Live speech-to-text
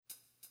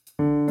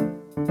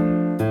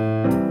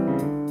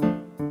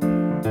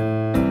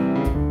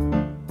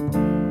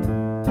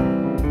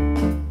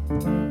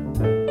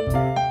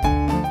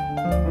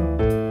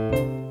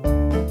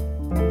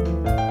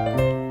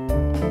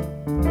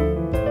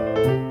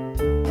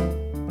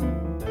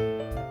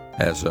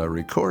As I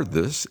record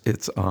this,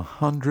 it's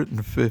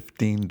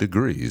 115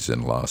 degrees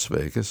in Las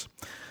Vegas.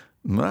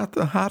 Not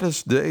the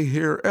hottest day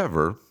here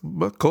ever,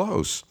 but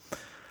close.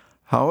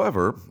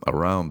 However,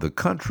 around the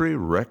country,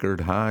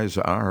 record highs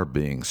are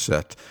being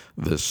set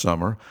this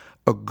summer,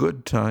 a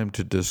good time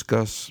to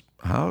discuss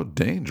how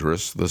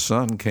dangerous the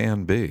sun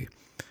can be.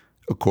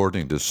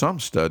 According to some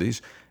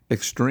studies,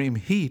 extreme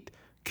heat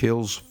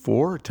kills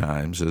 4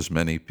 times as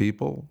many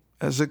people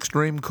as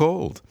extreme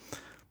cold.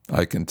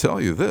 I can tell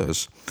you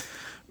this.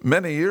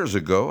 Many years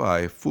ago,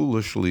 I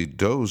foolishly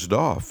dozed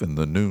off in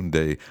the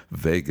noonday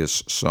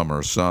Vegas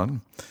summer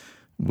sun.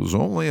 It was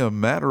only a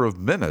matter of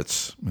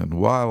minutes, and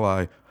while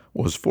I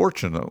was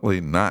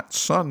fortunately not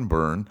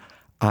sunburned,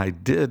 I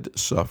did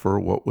suffer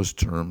what was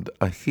termed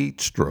a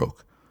heat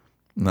stroke.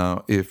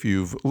 Now, if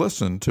you've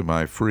listened to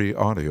my free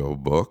audio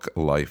book,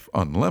 Life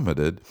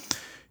Unlimited,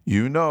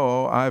 you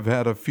know I've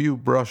had a few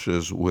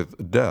brushes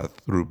with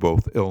death through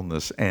both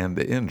illness and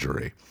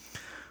injury.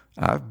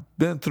 I've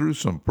been through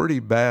some pretty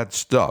bad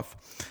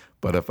stuff,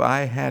 but if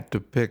I had to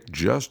pick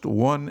just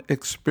one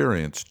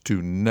experience to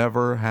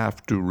never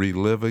have to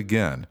relive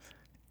again,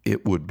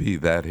 it would be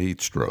that heat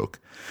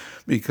stroke,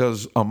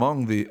 because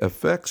among the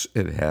effects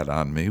it had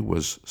on me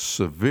was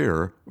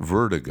severe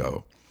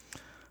vertigo.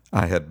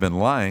 I had been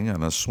lying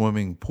on a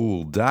swimming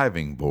pool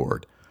diving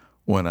board.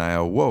 When I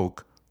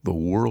awoke, the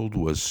world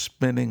was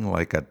spinning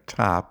like a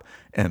top,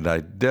 and I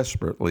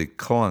desperately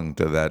clung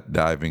to that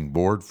diving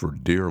board for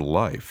dear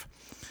life.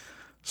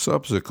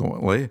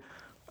 Subsequently,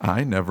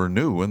 I never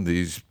knew when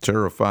these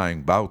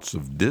terrifying bouts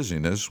of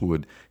dizziness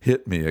would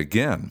hit me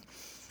again.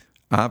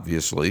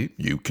 Obviously,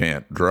 you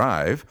can't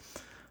drive.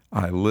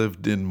 I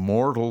lived in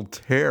mortal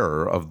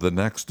terror of the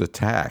next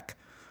attack.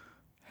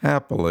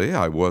 Happily,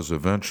 I was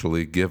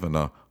eventually given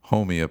a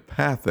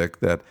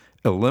homeopathic that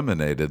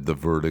eliminated the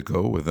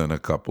vertigo within a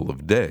couple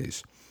of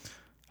days.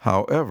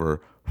 However,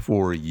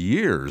 for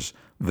years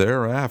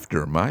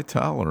thereafter, my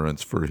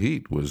tolerance for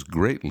heat was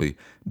greatly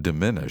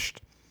diminished.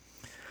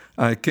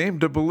 I came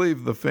to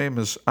believe the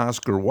famous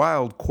Oscar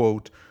Wilde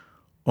quote,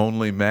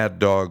 "Only mad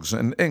dogs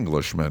and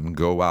Englishmen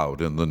go out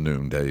in the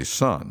noonday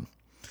sun."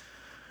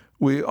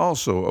 We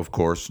also, of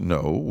course,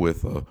 know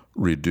with a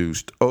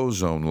reduced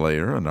ozone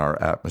layer in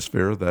our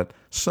atmosphere that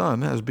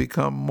sun has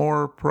become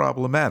more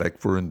problematic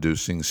for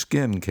inducing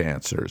skin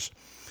cancers.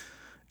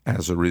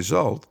 As a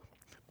result,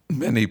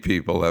 many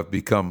people have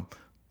become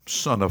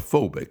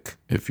sunophobic,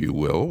 if you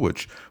will,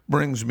 which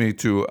brings me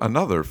to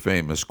another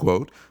famous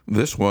quote,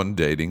 this one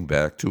dating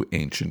back to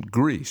ancient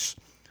Greece.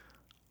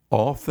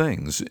 All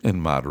things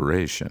in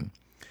moderation.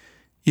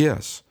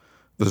 Yes,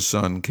 the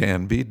sun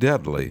can be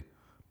deadly,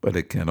 but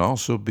it can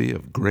also be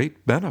of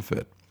great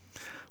benefit.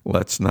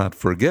 Let's not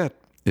forget,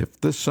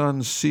 if the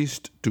sun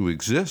ceased to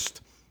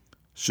exist,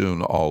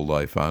 soon all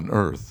life on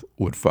earth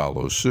would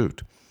follow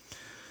suit.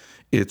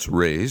 Its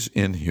rays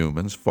in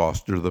humans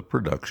foster the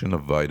production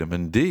of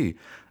vitamin D,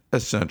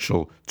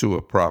 essential to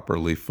a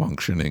properly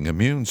functioning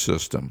immune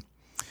system.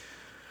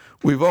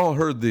 We've all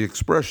heard the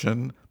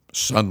expression,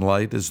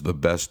 sunlight is the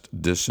best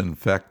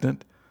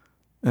disinfectant,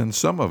 and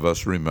some of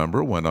us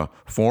remember when a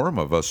form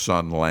of a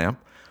sun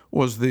lamp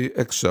was the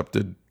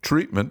accepted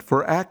treatment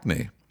for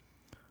acne.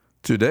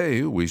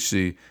 Today, we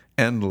see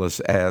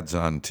endless ads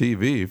on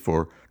TV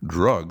for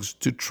drugs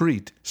to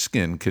treat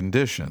skin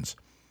conditions.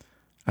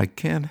 I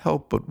can't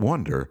help but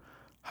wonder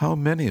how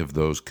many of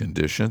those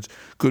conditions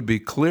could be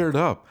cleared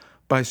up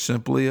by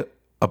simply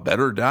a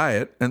better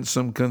diet and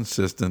some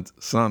consistent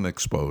sun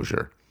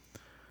exposure.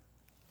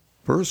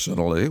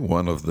 Personally,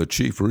 one of the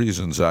chief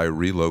reasons I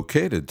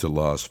relocated to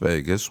Las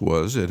Vegas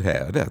was it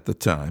had, at the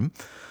time,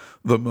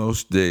 the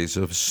most days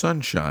of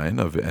sunshine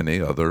of any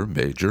other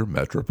major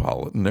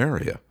metropolitan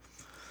area.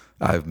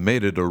 I've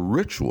made it a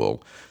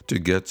ritual to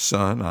get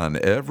sun on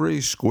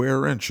every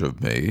square inch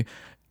of me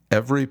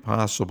every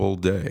possible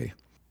day.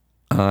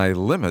 I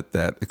limit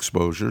that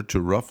exposure to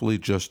roughly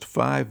just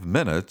 5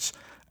 minutes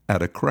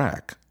at a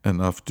crack,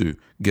 enough to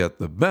get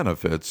the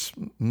benefits,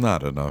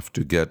 not enough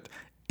to get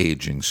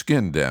aging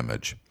skin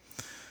damage.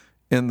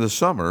 In the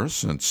summer,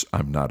 since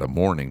I'm not a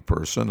morning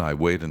person, I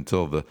wait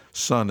until the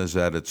sun is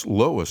at its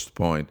lowest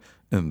point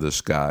in the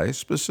sky,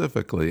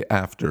 specifically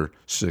after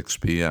 6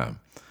 p.m.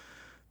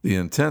 The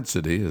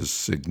intensity is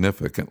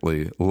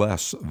significantly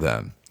less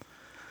then.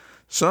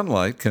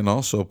 Sunlight can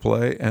also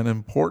play an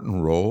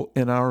important role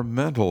in our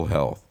mental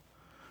health.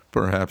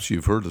 Perhaps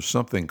you've heard of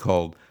something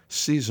called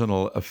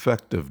seasonal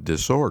affective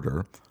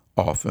disorder,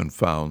 often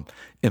found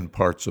in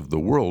parts of the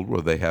world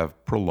where they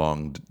have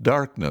prolonged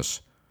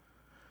darkness.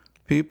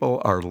 People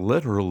are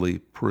literally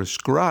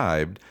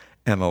prescribed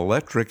an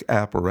electric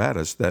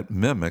apparatus that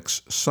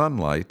mimics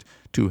sunlight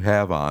to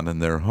have on in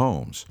their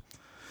homes.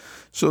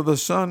 So the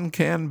sun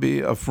can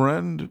be a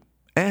friend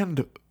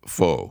and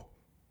foe.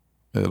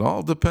 It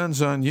all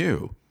depends on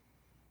you.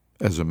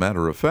 As a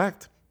matter of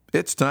fact,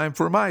 it's time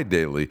for my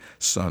daily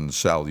sun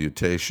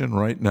salutation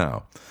right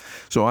now.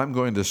 So I'm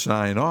going to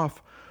sign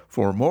off.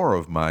 For more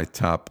of my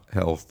top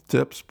health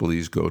tips,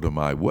 please go to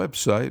my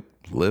website,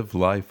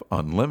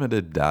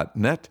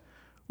 livelifeunlimited.net,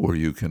 where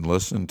you can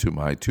listen to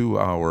my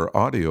 2-hour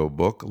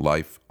audiobook,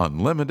 Life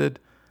Unlimited,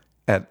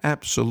 at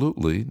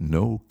absolutely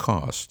no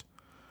cost.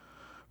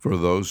 For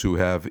those who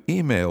have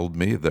emailed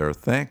me their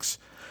thanks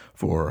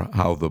for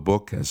how the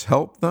book has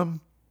helped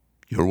them,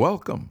 you're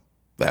welcome.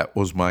 That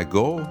was my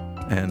goal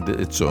and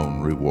its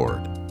own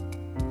reward.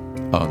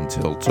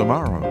 Until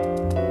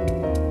tomorrow.